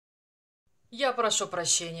Я прошу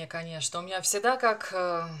прощения, конечно. У меня всегда как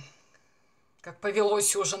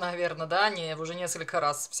повелось уже, наверное, да, не, уже несколько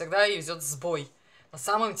раз. Всегда идет сбой на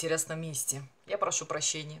самом интересном месте. Я прошу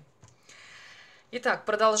прощения. Итак,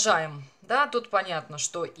 продолжаем. Да, тут понятно,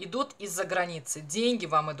 что идут из-за границы. Деньги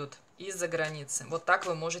вам идут из-за границы. Вот так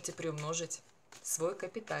вы можете приумножить свой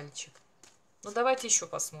капитальчик. Ну, давайте еще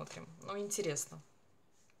посмотрим. Ну, интересно.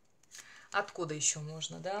 Откуда еще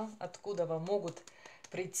можно, да? Откуда вам могут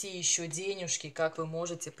прийти еще денежки, как вы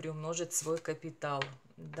можете приумножить свой капитал?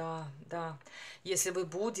 Да, да. Если вы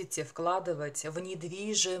будете вкладывать в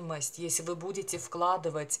недвижимость, если вы будете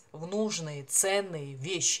вкладывать в нужные, ценные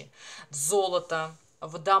вещи, в золото,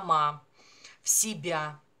 в дома, в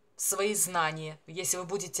себя, в свои знания, если вы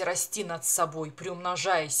будете расти над собой,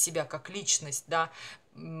 приумножая себя как личность, да,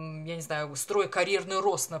 я не знаю, строя карьерный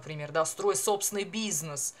рост, например, да, строя собственный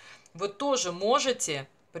бизнес, вы тоже можете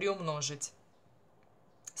приумножить.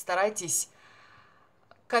 Старайтесь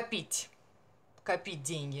копить, копить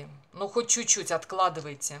деньги. Ну, хоть чуть-чуть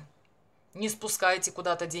откладывайте. Не спускайте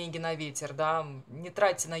куда-то деньги на ветер, да, не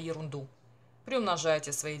тратьте на ерунду.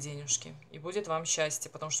 Приумножайте свои денежки, и будет вам счастье,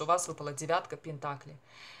 потому что у вас выпала девятка пентаклей.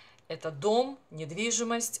 Это дом,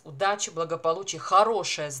 недвижимость, удача, благополучие,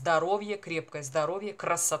 хорошее здоровье, крепкое здоровье,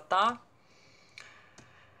 красота.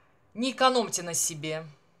 Не экономьте на себе.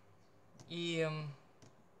 И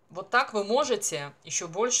вот так вы можете еще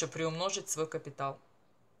больше приумножить свой капитал.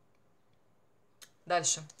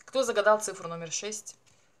 Дальше. Кто загадал цифру номер 6?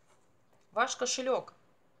 Ваш кошелек.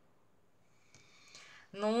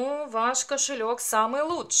 Ну, ваш кошелек самый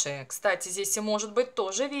лучший. Кстати, здесь и может быть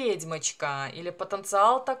тоже ведьмочка. Или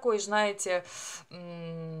потенциал такой, знаете,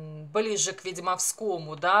 ближе к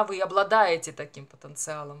ведьмовскому, да, вы обладаете таким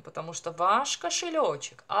потенциалом, потому что ваш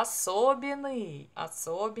кошелечек особенный,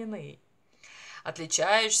 особенный,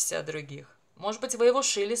 отличаешься от других. Может быть, вы его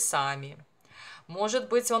шили сами. Может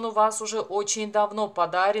быть, он у вас уже очень давно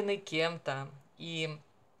подаренный кем-то. И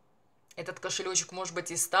этот кошелечек может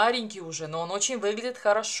быть и старенький уже, но он очень выглядит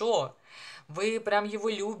хорошо. Вы прям его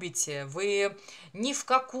любите, вы ни в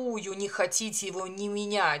какую не хотите его не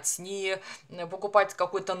менять, не покупать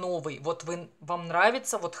какой-то новый. Вот вам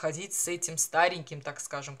нравится вот ходить с этим стареньким, так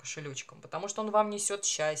скажем, кошелечком, потому что он вам несет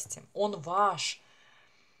счастье, он ваш.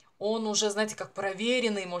 Он уже, знаете, как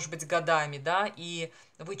проверенный, может быть, годами, да, и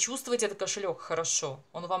вы чувствуете этот кошелек хорошо,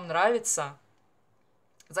 он вам нравится.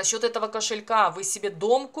 За счет этого кошелька вы себе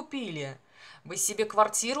дом купили, вы себе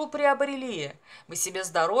квартиру приобрели, вы себе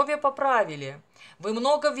здоровье поправили, вы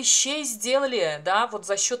много вещей сделали, да, вот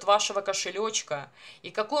за счет вашего кошелечка.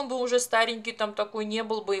 И какой он бы уже старенький там такой не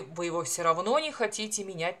был бы, вы его все равно не хотите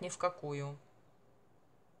менять ни в какую.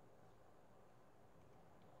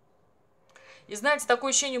 И знаете,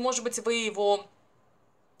 такое ощущение, может быть, вы его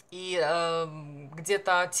и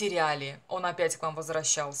где-то теряли, он опять к вам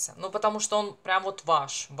возвращался. Ну, потому что он прям вот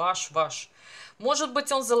ваш, ваш, ваш. Может быть,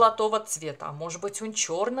 он золотого цвета, а может быть, он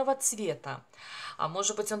черного цвета, а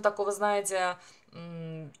может быть, он такого, знаете,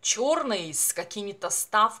 черный с какими-то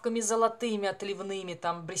ставками золотыми, отливными,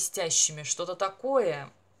 там, блестящими, что-то такое.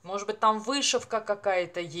 Может быть, там вышивка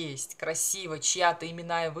какая-то есть, красиво, чья-то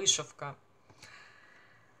именная вышивка.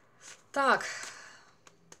 Так,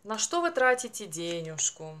 на что вы тратите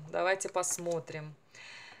денежку? Давайте посмотрим.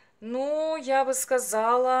 Ну, я бы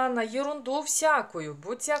сказала, на ерунду всякую.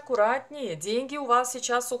 Будьте аккуратнее. Деньги у вас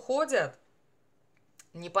сейчас уходят.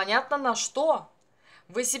 Непонятно на что.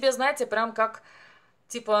 Вы себе, знаете, прям как,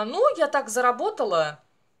 типа, ну, я так заработала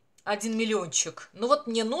 1 миллиончик. Ну, вот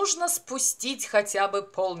мне нужно спустить хотя бы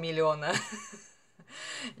 500 000.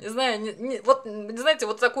 Не знаю, вот, знаете,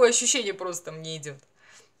 вот такое ощущение просто мне идет.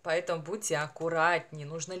 Поэтому будьте аккуратнее,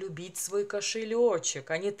 нужно любить свой кошелечек,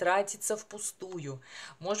 а не тратиться впустую.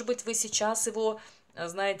 Может быть, вы сейчас его,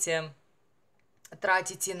 знаете,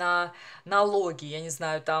 тратите на налоги, я не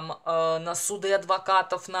знаю, там, на суды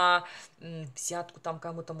адвокатов, на взятку там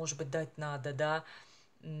кому-то, может быть, дать надо, да,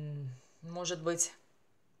 может быть,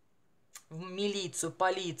 в милицию,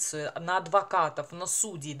 полицию, на адвокатов, на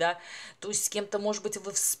судей, да, то есть с кем-то, может быть,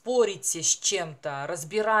 вы спорите с чем-то,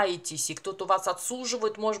 разбираетесь, и кто-то вас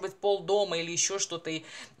отсуживает, может быть, полдома или еще что-то, и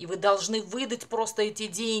вы должны выдать просто эти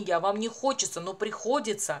деньги, а вам не хочется, но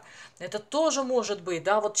приходится, это тоже может быть,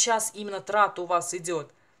 да, вот сейчас именно трата у вас идет.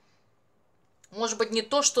 Может быть, не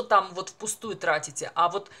то, что там вот впустую тратите, а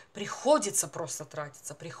вот приходится просто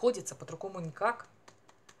тратиться, приходится, по-другому никак.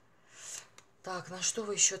 Так, на что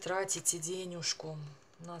вы еще тратите денежку?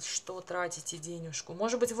 На что тратите денежку?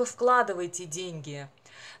 Может быть, вы вкладываете деньги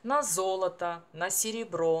на золото, на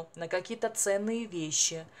серебро, на какие-то ценные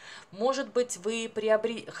вещи. Может быть, вы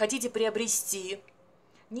хотите приобрести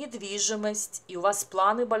недвижимость, и у вас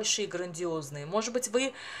планы большие, грандиозные. Может быть,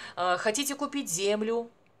 вы хотите купить землю,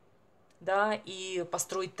 да, и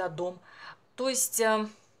построить тот дом. То есть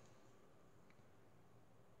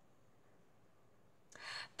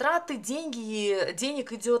траты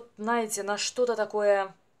денег идет, знаете, на что-то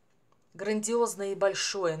такое грандиозное и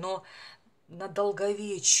большое, но на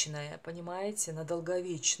долговечное, понимаете, на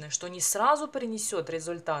долговечное, что не сразу принесет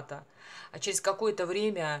результата, а через какое-то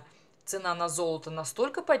время цена на золото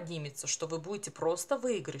настолько поднимется, что вы будете просто в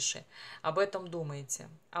выигрыше. Об этом думаете.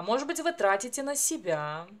 А может быть, вы тратите на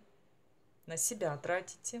себя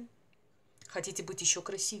тратите. Хотите быть еще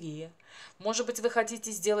красивее. Может быть, вы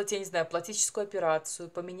хотите сделать, я не знаю, пластическую операцию,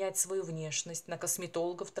 поменять свою внешность, на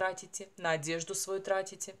косметологов тратите, на одежду свою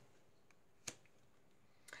тратите.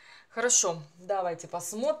 Хорошо, давайте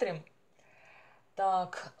посмотрим.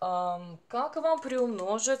 Так, как вам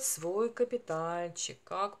приумножить свой капитальчик?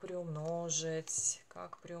 Как приумножить?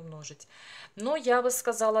 Как приумножить? Ну, я бы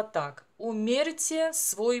сказала так. Умерьте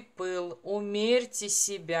свой пыл, умерьте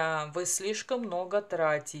себя. Вы слишком много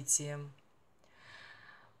тратите.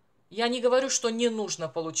 Я не говорю, что не нужно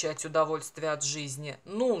получать удовольствие от жизни.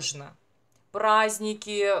 Нужно.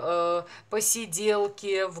 Праздники,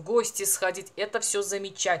 посиделки, в гости сходить. Это все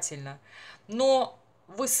замечательно. Но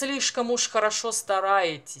вы слишком уж хорошо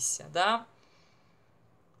стараетесь, да?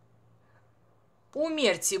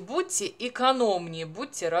 Умерьте, будьте экономнее,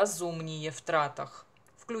 будьте разумнее в тратах.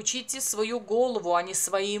 Включите свою голову, а не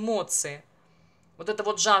свои эмоции. Вот это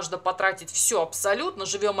вот жажда потратить все абсолютно,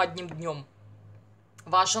 живем одним днем. В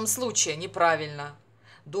вашем случае неправильно.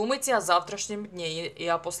 Думайте о завтрашнем дне и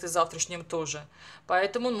о послезавтрашнем тоже.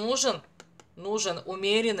 Поэтому нужен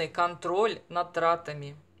умеренный контроль над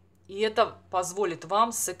тратами. И это позволит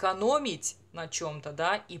вам сэкономить на чем-то,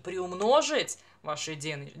 да, и приумножить ваши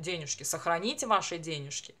денежки, сохранить ваши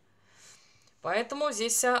денежки. Поэтому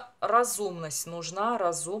здесь разумность, нужна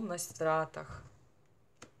разумность в тратах.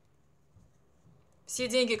 Все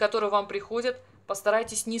деньги, которые вам приходят,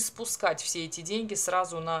 постарайтесь не спускать все эти деньги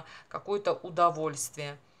сразу на какое-то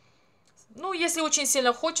удовольствие. Ну, если очень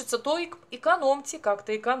сильно хочется, то экономьте,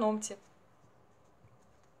 как-то экономьте.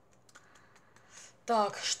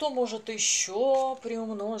 Так, что может еще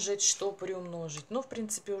приумножить, что приумножить? Ну, в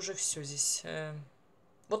принципе, уже все здесь.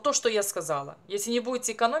 Вот то, что я сказала. Если не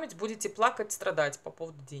будете экономить, будете плакать, страдать по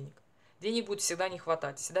поводу денег. Денег будет всегда не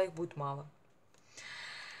хватать, всегда их будет мало.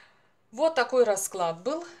 Вот такой расклад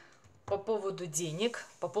был по поводу денег,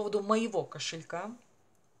 по поводу моего кошелька.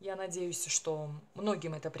 Я надеюсь, что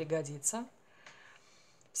многим это пригодится.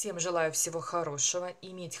 Всем желаю всего хорошего,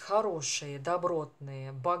 иметь хорошие,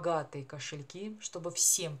 добротные, богатые кошельки, чтобы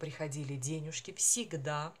всем приходили денежки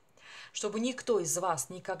всегда, чтобы никто из вас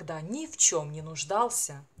никогда ни в чем не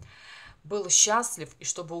нуждался, был счастлив и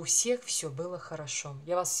чтобы у всех все было хорошо.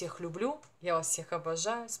 Я вас всех люблю, я вас всех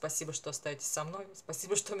обожаю. Спасибо, что остаетесь со мной.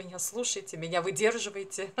 Спасибо, что меня слушаете, меня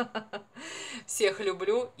выдерживаете. Всех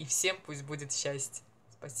люблю и всем пусть будет счастье.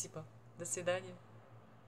 Спасибо. До свидания.